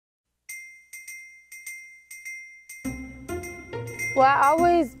Well,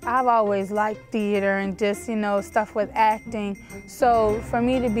 I've always liked theater and just, stuff with acting. So for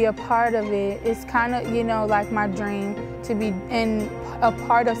me to be a part of it, it's kind of, like my dream to be a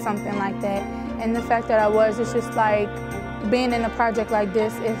part of something like that. And the fact that I was, it's just like being in a project like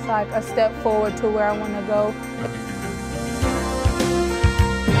this, it's like a step forward to where I want to go.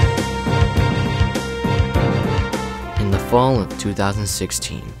 In the fall of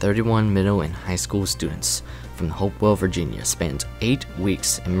 2016, 31 middle and high school students from Hopewell, Virginia spent 8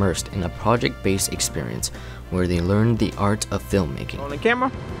 weeks immersed in a project-based experience where they learned the art of filmmaking. On the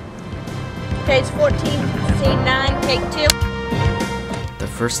camera. Page 14, scene 9, take 2. The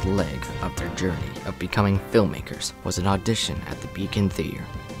first leg of their journey of becoming filmmakers was an audition at the Beacon Theater.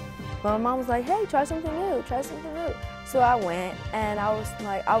 My mom was like, hey, try something new, try something new. So I went and I was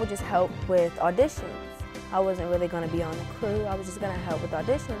like, I would just help with auditions. I wasn't really gonna be on the crew, I was just gonna help with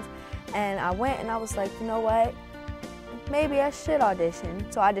auditions. And I went and I was like, you know what, maybe I should audition.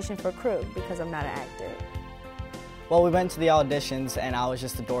 So I auditioned for crew because I'm not an actor. Well, we went to the auditions and I was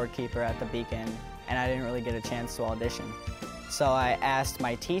just the doorkeeper at the Beacon and I didn't really get a chance to audition. So I asked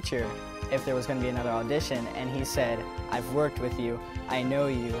my teacher if there was going to be another audition, and he said, I've worked with you, I know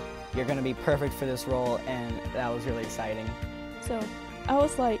you, you're going to be perfect for this role, and that was really exciting. So I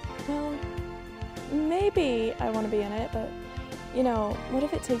was like, well, maybe I want to be in it, but what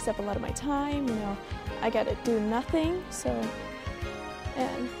if it takes up a lot of my time? I got to do nothing,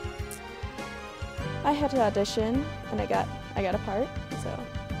 and I had to audition, and I got a part, so.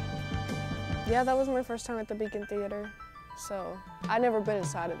 Yeah, that was my first time at the Beacon Theater. So I'd never been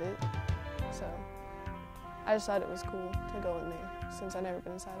inside of it, so I just thought it was cool to go in there since I'd never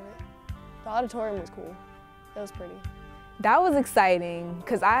been inside of it. The auditorium was cool. It was pretty. That was exciting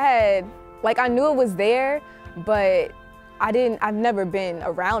because I knew it was there, but I've never been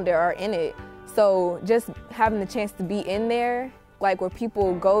around it or in it. So just having the chance to be in there, like where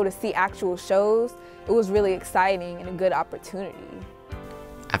people go to see actual shows, it was really exciting and a good opportunity.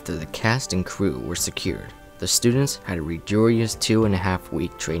 After the cast and crew were secured, the students had a rigorous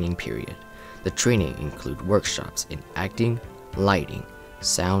 2.5-week training period. The training included workshops in acting, lighting,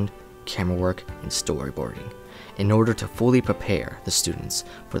 sound, camera work, and storyboarding. In order to fully prepare the students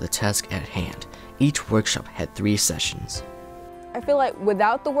for the task at hand, each workshop had 3 sessions. I feel like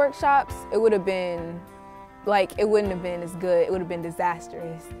without the workshops, it wouldn't have been as good. It would have been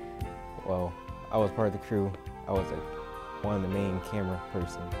disastrous. Well, I was part of the crew. I was one of the main camera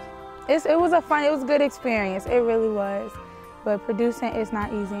persons. It was a good experience, it really was. But producing is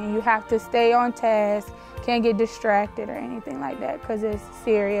not easy, and you have to stay on task, can't get distracted or anything like that because it's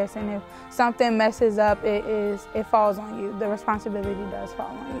serious, and if something messes up, it falls on you. The responsibility does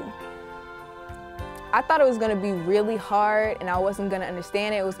fall on you. I thought it was gonna be really hard and I wasn't gonna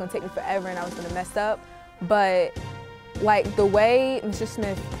understand it. It was gonna take me forever and I was gonna mess up. But the way Mr.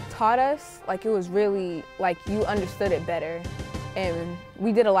 Smith taught us, it was really, you understood it better. And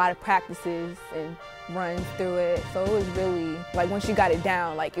we did a lot of practices and runs through it. So it was really, once you got it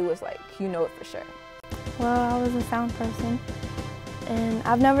down, it was you know it for sure. Well, I was a sound person and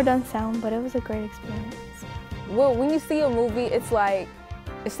I've never done sound, but it was a great experience. Well, when you see a movie, it's like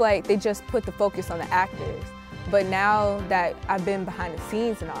they just put the focus on the actors. But now that I've been behind the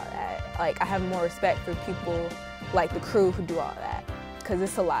scenes and all that, I have more respect for people like the crew who do all that, because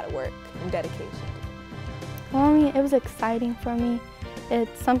it's a lot of work and dedication. Well, it was exciting for me.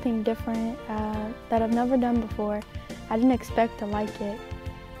 It's something different that I've never done before. I didn't expect to like it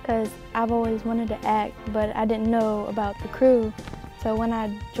because I've always wanted to act, but I didn't know about the crew. So when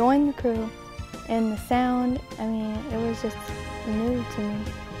I joined the crew and the sound, it was just new to me,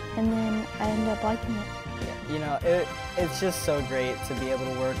 and then I ended up liking it. It's just so great to be able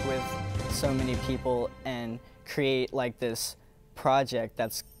to work with so many people and create this project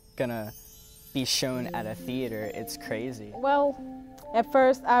that's gonna be shown at a theater. It's crazy. Well, at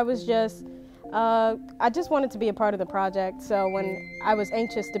first I was just, I just wanted to be a part of the project, so when I was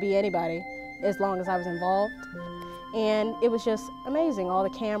anxious to be anybody, as long as I was involved. And it was just amazing, all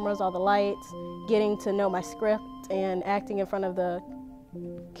the cameras, all the lights, getting to know my script and acting in front of the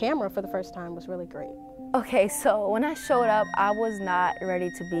camera for the first time was really great. Okay, so when I showed up, I was not ready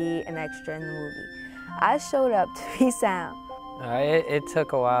to be an extra in the movie. I showed up to be sound. It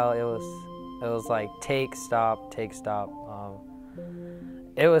took a while. It was like take, stop, take, stop.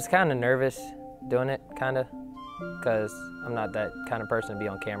 It was kind of nervous doing it, because I'm not that kind of person to be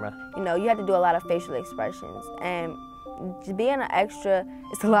on camera. You had to do a lot of facial expressions, and being an extra,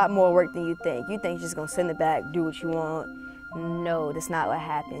 it's a lot more work than you think. You think you're just gonna sit in the back, do what you want. No, that's not what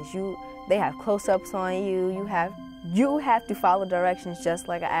happens. They have close-ups on you. You have to follow directions just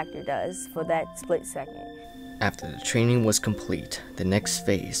like an actor does for that split second. After the training was complete, the next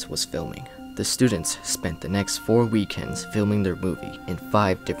phase was filming. The students spent the next 4 weekends filming their movie in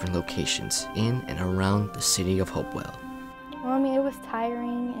 5 different locations in and around the city of Hopewell. Well, I mean, it was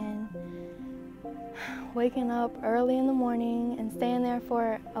tiring and waking up early in the morning and staying there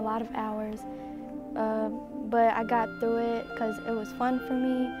for a lot of hours. But I got through it because it was fun for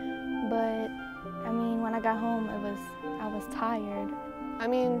me. But I mean, when I got home, I was tired. I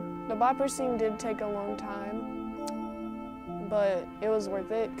mean, the bopper scene did take a long time, but it was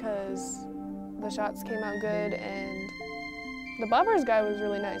worth it because the shots came out good, and the boppers guy was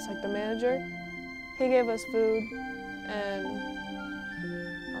really nice. Like the manager, he gave us food and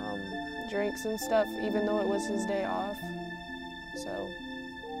drinks and stuff, even though it was his day off. So,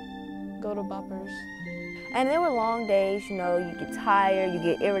 go to boppers. And there were long days, you know, you get tired, you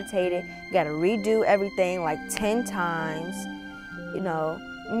get irritated, you gotta redo everything like 10 times, you know,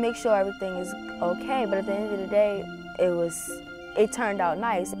 make sure everything is okay. But at the end of the day, it turned out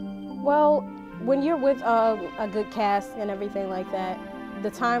nice. Well, when you're with a good cast and everything like that,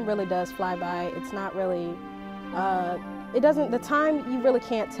 the time really does fly by. It's not really, the time you really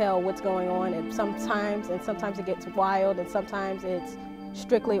can't tell what's going on, and sometimes it gets wild, and sometimes it's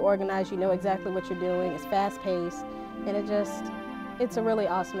strictly organized. You know exactly what you're doing. It's fast-paced, and it's a really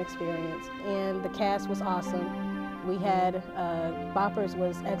awesome experience. And the cast was awesome. We had, Boppers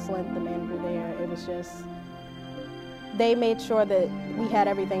was excellent, the manager there. It was just, they made sure that we had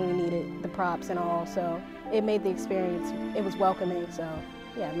everything we needed, the props and all, so it made the experience, it was welcoming, so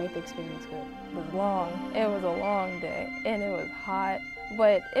yeah, it made the experience good. It was long. It was a long day, and it was hot,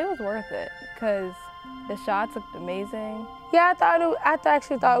 but it was worth it because the shots looked amazing. Yeah, I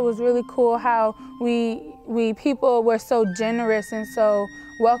actually thought it was really cool how we people were so generous and so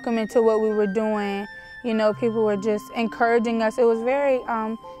welcoming to what we were doing. You know, people were just encouraging us. It was very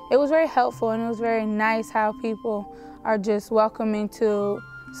helpful, and it was very nice how people are just welcoming to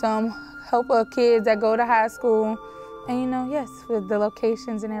some Hopewell kids that go to high school. And you know, yes, with the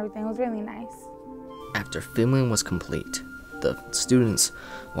locations and everything, it was really nice. After filming was complete, the students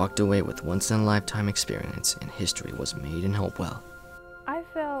walked away with once-in-a-lifetime experience, and history was made in Hopewell. I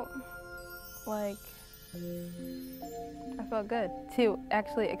felt good to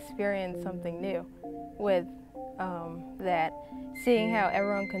actually experience something new with that, seeing how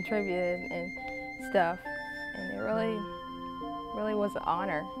everyone contributed and stuff, and it really was an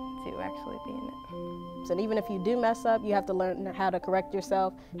honor to actually be in it. And even if you do mess up, you have to learn how to correct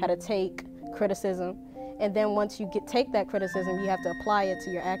yourself, how to take criticism, and then once you take that criticism, you have to apply it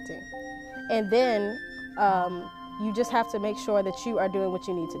to your acting. And then you just have to make sure that you are doing what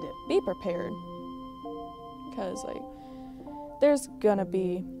you need to do. Be prepared, because there's gonna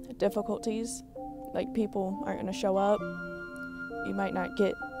be difficulties. Like, people aren't gonna show up. You might not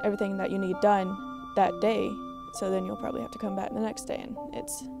get everything that you need done that day, so then you'll probably have to come back the next day, and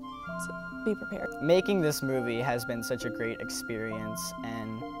so be prepared. Making this movie has been such a great experience,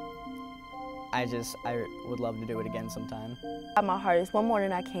 and I would love to do it again sometime. At my hardest, one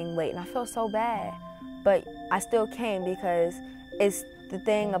morning I came late and I felt so bad, but I still came because it's the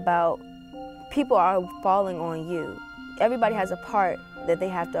thing about people are falling on you. Everybody has a part that they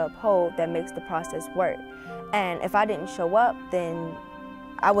have to uphold that makes the process work. And if I didn't show up, then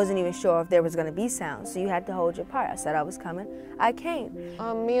I wasn't even sure if there was going to be sound, so you had to hold your part. I said I was coming, I came.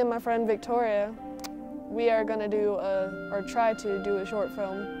 Me and my friend Victoria, we are going to do or try to do a short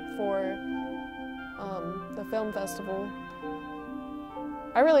film for the film festival.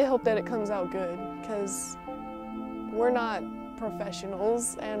 I really hope that it comes out good, because we're not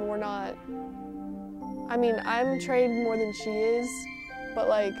professionals, and we're not, I mean, I'm trained more than she is, but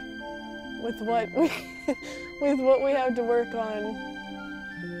like, with what we have to work on,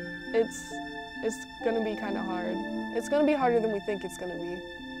 it's gonna be kind of hard. It's gonna be harder than we think it's gonna be.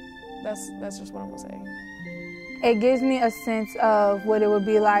 That's just what I'm gonna say. It gives me a sense of what it would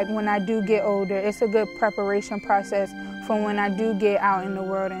be like when I do get older. It's a good preparation process for when I do get out in the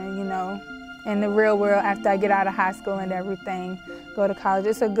world and, you know, in the real world after I get out of high school and everything, go to college.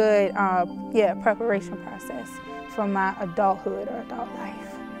 It's a good, preparation process for my adulthood or adult life.